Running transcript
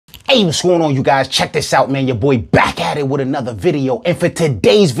Hey, what's going on, you guys? Check this out, man. Your boy back at it with another video. And for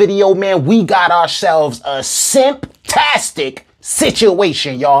today's video, man, we got ourselves a simp-tastic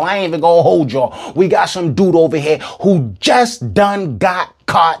situation, y'all. I ain't even gonna hold y'all. We got some dude over here who just done got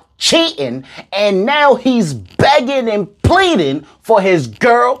caught cheating, and now he's begging and pleading for his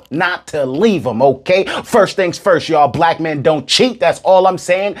girl not to leave him, okay? First things first, y'all. Black men don't cheat. That's all I'm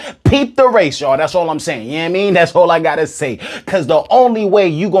saying. Peep the race, y'all. That's all I'm saying. You know what I mean? That's all I gotta say. Because the only way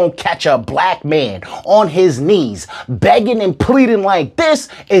you gonna catch a black man on his knees begging and pleading like this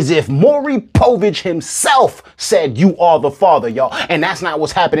is if Maury Povich himself said you are the father, y'all. And that's not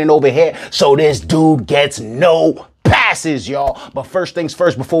what's happening over here. So this dude gets no passes, y'all. But first things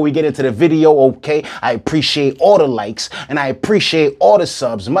first, before we get into the video, okay, I appreciate all the likes and I appreciate all the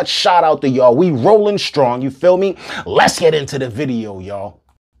subs. Much shout out to y'all. We rolling strong, you feel me? Let's get into the video, y'all.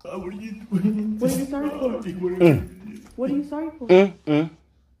 What are you sorry for? What are you sorry for?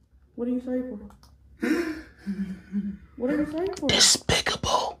 What are you sorry for? What are you sorry for?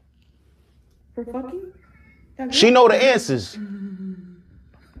 Despicable. For fucking? She know the answers.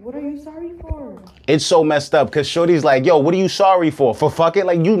 What are you sorry for? It's so messed up because Shorty's like, yo, what are you sorry for? For fucking?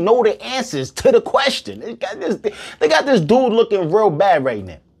 Like, you know the answers to the question. They got this dude looking real bad right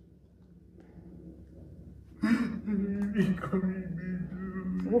now.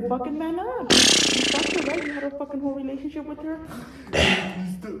 Well, fucking man up. You fucked her, right? You had a fucking whole relationship with her?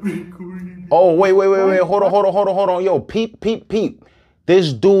 Oh, wait. Hold on. Yo, peep.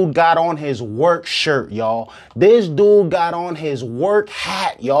 This dude got on his work shirt, y'all. This dude got on his work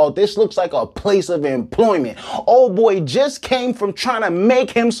hat, y'all. This looks like a place of employment. Old boy just came from trying to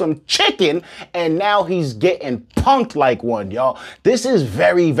make him some chicken, and now he's getting punked like one, y'all. This is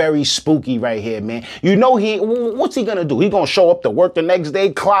very, very spooky right here, man. You know what's he gonna do? He gonna show up to work the next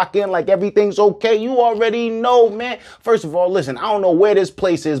day, clock in like everything's okay? You already know, man. First of all, listen, I don't know where this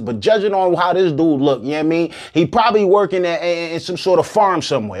place is, but judging on how this dude look, you know what I mean? He probably working in some sort of farm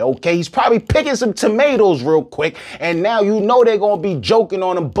somewhere, okay? He's probably picking some tomatoes real quick, and now you know they're gonna be joking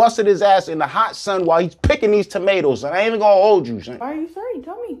on him, busting his ass in the hot sun while he's picking these tomatoes, and I ain't even gonna hold you, son. Why are you sorry?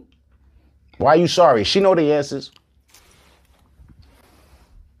 Tell me. Why are you sorry? She know the answers.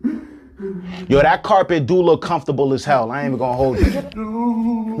 Yo, that carpet do look comfortable as hell. I ain't even gonna hold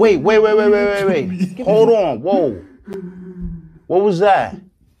you. Wait. Hold on, whoa. What was that?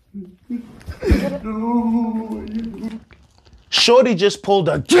 Shorty just pulled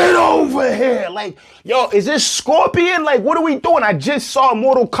a get over here. Like, yo, is this Scorpion? Like, what are we doing? I just saw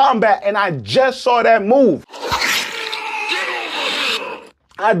Mortal Kombat and I just saw that move.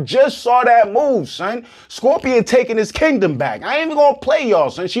 I just saw that move, son. Scorpion taking his kingdom back. I ain't even gonna play y'all,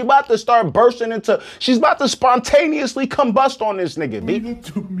 son. She about to start bursting she's about to spontaneously combust on this nigga, B. Give it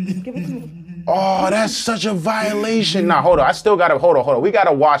to me. Oh, that's such a violation. Nah, hold on. I still gotta, hold on. We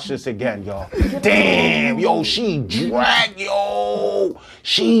gotta watch this again, y'all. Damn, yo, she dragged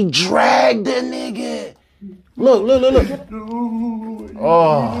the nigga. Look.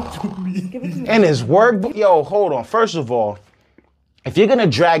 Oh, and his work, yo, hold on. First of all, if you're gonna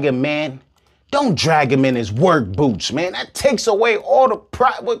drag a man, don't drag him in his work boots, man. That takes away all the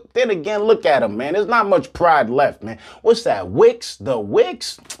pride. Well, then again, look at him, man. There's not much pride left, man. What's that, Wicks? The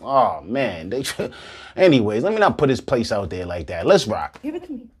Wicks? Oh, man. Anyways, let me not put his place out there like that. Let's rock. Give it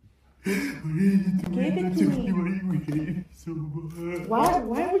to me. Why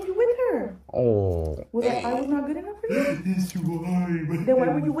were you with her? Oh. I was not good enough for you? Yes, you are. Then why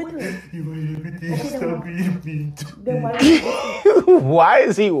were you with her? You are everything. Stop being mean to me. Then why were you with her? Why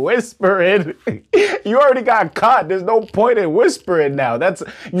is he whispering? You already got caught. There's no point in whispering now.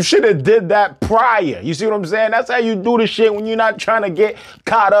 You should have did that prior. You see what I'm saying? That's how you do the shit when you're not trying to get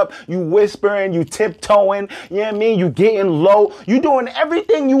caught up. You whispering, you tiptoeing, you know what I mean? You getting low. You doing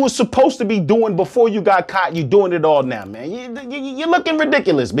everything you were supposed to be doing before you got caught. You doing it all now, man. You're looking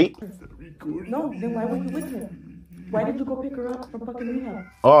ridiculous, B. No, then why were you with her? Why did you go pick her up from fucking rehab?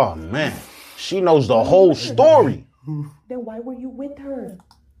 Oh, man. She knows the whole story. Then why were you with her?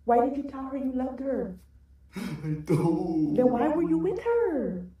 Why did you tell her you loved her? I don't. Then why were you with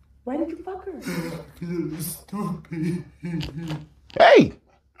her? Why did you fuck her? I'm stupid. Hey,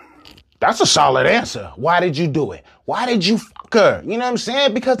 that's a solid answer. Why did you do it? Why did you fuck her? You know what I'm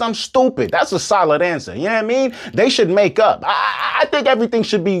saying? Because I'm stupid. That's a solid answer. You know what I mean? They should make up. I think everything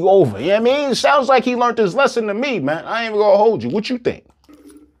should be over. You know what I mean? It sounds like he learned his lesson to me, man. I ain't even gonna hold you. What you think?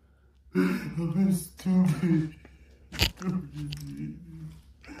 I'm stupid.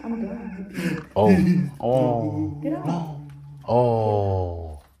 I'm done. Oh. Get out.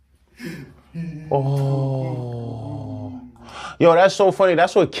 Oh. Yo, that's so funny.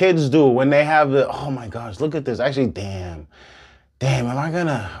 That's what kids do when they have the, oh my gosh, look at this. Actually, damn. Damn, am I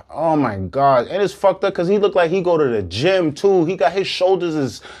gonna? Oh my God. And it's fucked up because he looked like he go to the gym too. He got his shoulders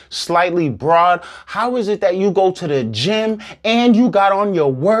is slightly broad. How is it that you go to the gym and you got on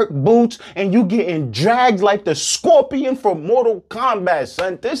your work boots and you getting dragged like the Scorpion from Mortal Kombat,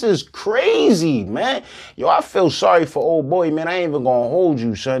 son? This is crazy, man. Yo, I feel sorry for old boy, man. I ain't even gonna hold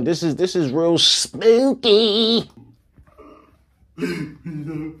you, son. This is real spooky.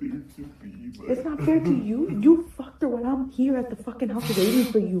 It's not fair to you. You fucked her when I'm here at the fucking house waiting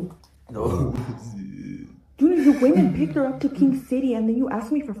for you. No. You went and picked her up to King City and then you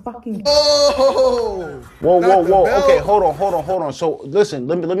asked me for fucking... Oh! Whoa. Okay, hold on. So listen,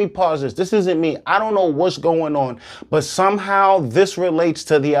 let me pause this. This isn't me. I don't know what's going on, but somehow this relates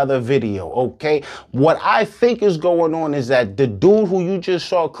to the other video, okay? What I think is going on is that the dude who you just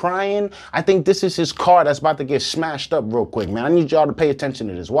saw crying, I think this is his car that's about to get smashed up real quick, man. I need y'all to pay attention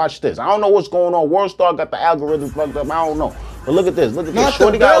to this. Watch this. I don't know what's going on. Worldstar got the algorithm fucked up. I don't know. But look at this. Look at this.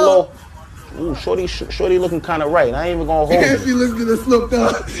 Shorty got a little... Ooh, shorty looking kind of right. I ain't even gonna hold Yeah, you. she looks gonna slip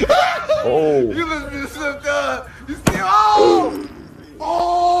down. Oh. You look gonna slip down. You see?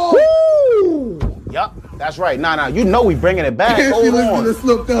 Oh! Woo! Yup, that's right. Nah, you know we bringing it back. Yeah, Hold she on. looks gonna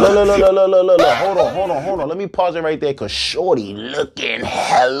slip down. Look. Hold on. Let me pause it right there, cause shorty looking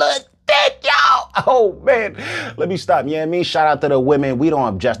hella thick, y'all. Oh man, let me stop. You know what I mean? Shout out to the women. We don't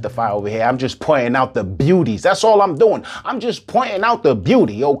objectify over here. I'm just pointing out the beauties. That's all I'm doing. I'm just pointing out the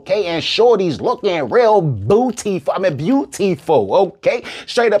beauty, okay? And shorty's looking real beautiful. Beautiful, okay?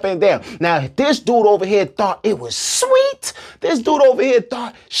 Straight up and down. Now, this dude over here thought it was sweet. This dude over here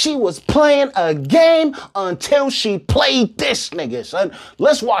thought she was playing a game until she played this nigga, son.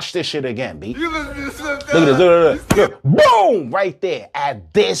 Let's watch this shit again, B. You look gonna slip down. Look at this. Boom! Right there.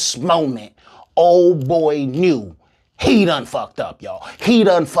 At this moment, old boy knew he done fucked up, y'all. He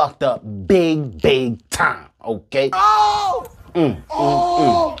done fucked up big time, okay? Oh!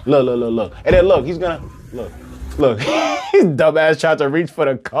 Look. And then look, he's gonna, look. His dumbass tried to reach for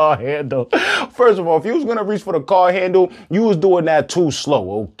the car handle. First of all, if you was gonna reach for the car handle, you was doing that too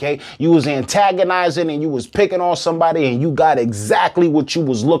slow, okay? You was antagonizing and you was picking on somebody and you got exactly what you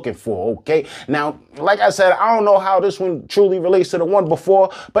was looking for, okay? Now, like I said, I don't know how this one truly relates to the one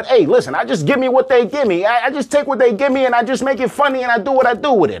before, but hey, listen, I just give me what they give me. I just take what they give me and I just make it funny and I do what I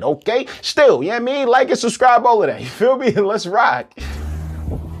do with it, okay? Still, you know what I mean? Like and subscribe, all of that. You feel me? Let's rock.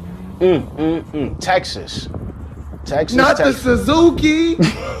 Texas. Not the Suzuki.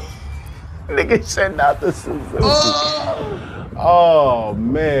 Nigga said not the Suzuki. Oh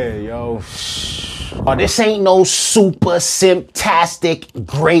man, yo. Oh, this ain't no super simptastic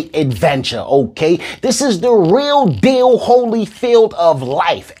great adventure, okay? This is the real deal holy field of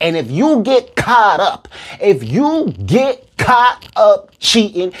life. And if you get caught up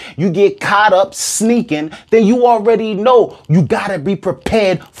cheating, you get caught up sneaking, then you already know you gotta be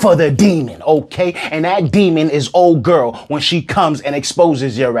prepared for the demon, okay? And that demon is old girl when she comes and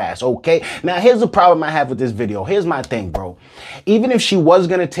exposes your ass, okay? Now, here's the problem I have with this video. Here's my thing, bro. Even if she was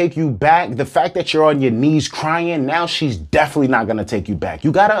gonna take you back, the fact that you're on your knees crying, now she's definitely not gonna take you back.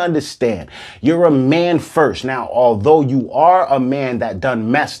 You gotta understand, you're a man first. Now, although you are a man that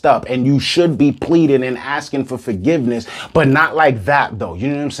done messed up and you should be pleading and asking for forgiveness, but not like that though. You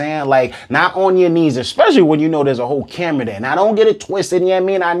know what I'm saying? Like, not on your knees, especially when you know there's a whole camera there. Now, don't get it twisted, you know what I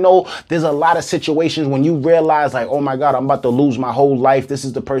mean? I know there's a lot of situations when you realize like, oh my God, I'm about to lose my whole life. This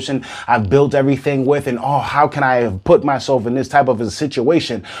is the person I've built everything with, and oh, how can I have put myself in this type of a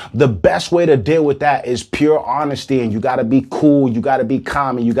situation? The best way to deal with that is pure honesty, and you gotta be cool, you gotta be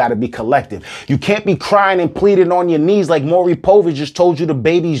calm, and you gotta be collective. You can't be crying and pleading on your knees like Maury Povich just told you the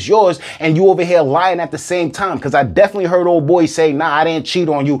baby's yours, and you over here lying at the same time. Because I definitely heard old boy say, nah, I didn't cheat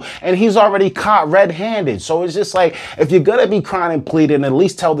on you, and he's already caught red-handed. So it's just like, if you're gonna be crying and pleading, at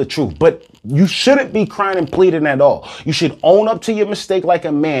least tell the truth. But you shouldn't be crying and pleading at all. You should own up to your mistake like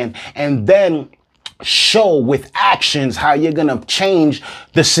a man, and then show with actions how you're gonna change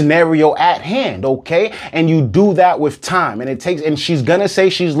the scenario at hand, okay? And you do that with time, and it takes, and she's gonna say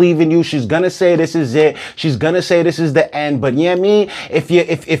she's leaving you, she's gonna say this is it, she's gonna say this is the end. But you know what I mean, if you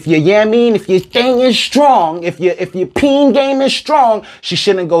know what I mean, if your thing is strong, if your peen game is strong, she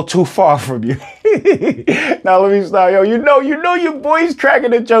shouldn't go too far from you. Now let me start, yo. You know your boy's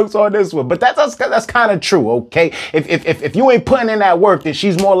cracking the jokes on this one, but that's kind of true, okay? If you ain't putting in that work, then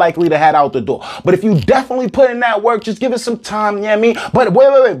she's more likely to head out the door. But if you definitely put in that work, just give it some time, you know what I mean? But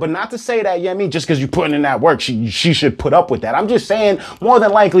wait, but not to say that, you know what I mean, just because you putting in that work, she should put up with that. I'm just saying, more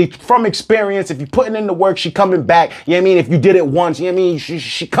than likely, from experience, if you putting in the work, she coming back, you know what I mean? If you did it once, you know what I mean,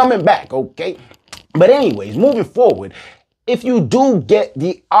 she coming back, okay? But anyways, moving forward, if you do get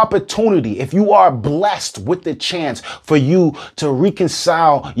the opportunity, if you are blessed with the chance for you to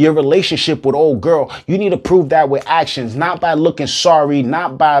reconcile your relationship with old girl, you need to prove that with actions, not by looking sorry,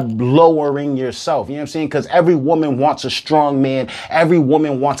 not by lowering yourself. You know what I'm saying? Because every woman wants a strong man. Every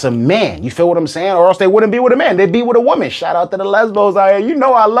woman wants a man. You feel what I'm saying? Or else they wouldn't be with a man. They'd be with a woman. Shout out to the lesbos out here. You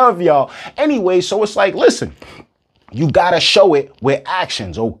know I love y'all. Anyway, so it's like, listen. You gotta show it with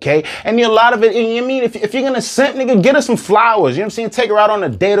actions, okay? And a lot of it, you know what I mean? If you're gonna simp, nigga, get her some flowers. You know what I'm saying? Take her out on a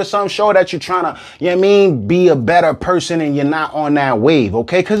date or something. Show her that you're trying to, you know what I mean, be a better person and you're not on that wave,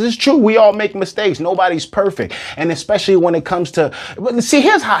 okay? Because it's true, we all make mistakes. Nobody's perfect. And especially when it comes to, see,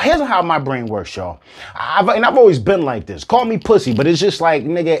 here's how my brain works, y'all. I've always been like this. Call me pussy, but it's just like,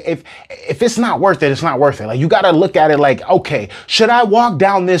 nigga, if it's not worth it, it's not worth it. Like, you gotta look at it like, okay, should I walk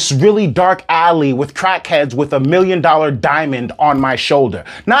down this really dark alley with crackheads with $1 million diamond on my shoulder?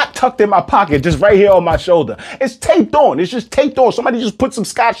 Not tucked in my pocket, just right here on my shoulder. It's taped on. It's just taped on. Somebody just put some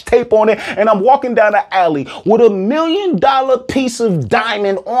scotch tape on it, and I'm walking down the alley with $1 million piece of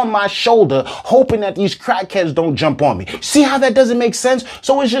diamond on my shoulder, hoping that these crackheads don't jump on me. See how that doesn't make sense?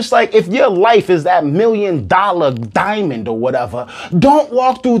 So it's just like, if your life is that $1 million diamond or whatever, don't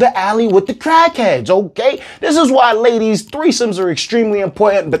walk through the alley with the crackheads, okay? This is why, ladies, threesomes are extremely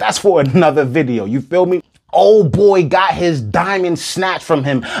important, but that's for another video. You feel me? Old boy got his diamond snatched from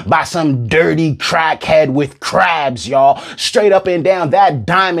him by some dirty crackhead with crabs, y'all. Straight up and down, that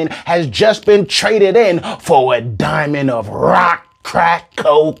diamond has just been traded in for a diamond of rock, crack,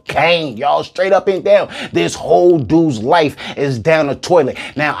 cocaine, y'all. Straight up and down. This whole dude's life is down the toilet.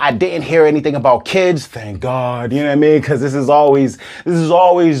 Now, I didn't hear anything about kids, thank God, you know what I mean? Because this is always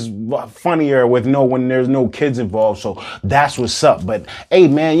funnier with when there's no kids involved. So that's what's up. But hey,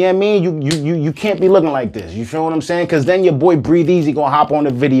 man, you know what I mean? You can't be looking like this. You feel what I'm saying? Because then your boy Breathe Easy gonna hop on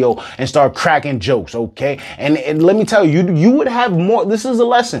the video and start cracking jokes, okay? And let me tell you, you would have more. This is a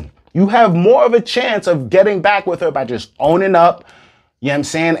lesson. You have more of a chance of getting back with her by just owning up. You know what I'm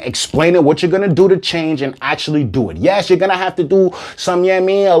saying? Explaining what you're going to do to change and actually do it. Yes, you're going to have to do some, you know what I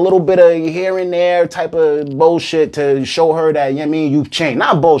mean, a little bit of here and there type of bullshit to show her that, you know what I mean, you've changed.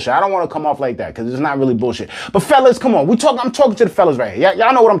 Not bullshit. I don't want to come off like that because it's not really bullshit. But fellas, come on. I'm talking to the fellas right here.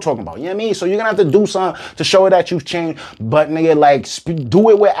 Y'all know what I'm talking about. You know what I mean? So you're going to have to do something to show her that you've changed. But nigga, like,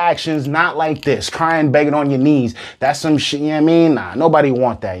 do it with actions, not like this. Crying, begging on your knees. That's some shit, you know what I mean? Nah, nobody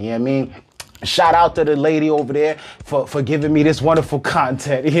want that. You know what I mean? Shout out to the lady over there for giving me this wonderful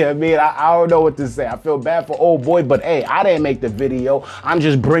content. You know what I mean? I don't know what to say. I feel bad for old boy, but hey, I didn't make the video. I'm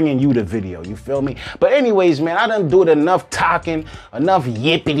just bringing you the video. You feel me? But anyways, man, I done do it enough talking, enough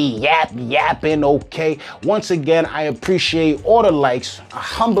yippity yapping, okay? Once again, I appreciate all the likes. I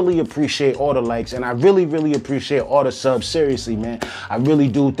humbly appreciate all the likes, and I really, really appreciate all the subs. Seriously, man. I really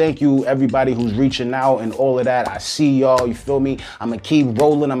do. Thank you, everybody who's reaching out and all of that. I see y'all. You feel me? I'm going to keep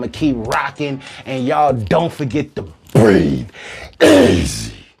rolling. I'm going to keep rocking. And y'all don't forget to breathe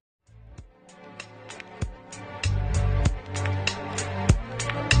easy.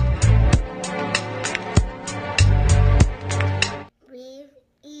 Breathe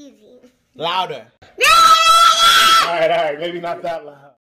easy. Louder. All right, maybe not that loud.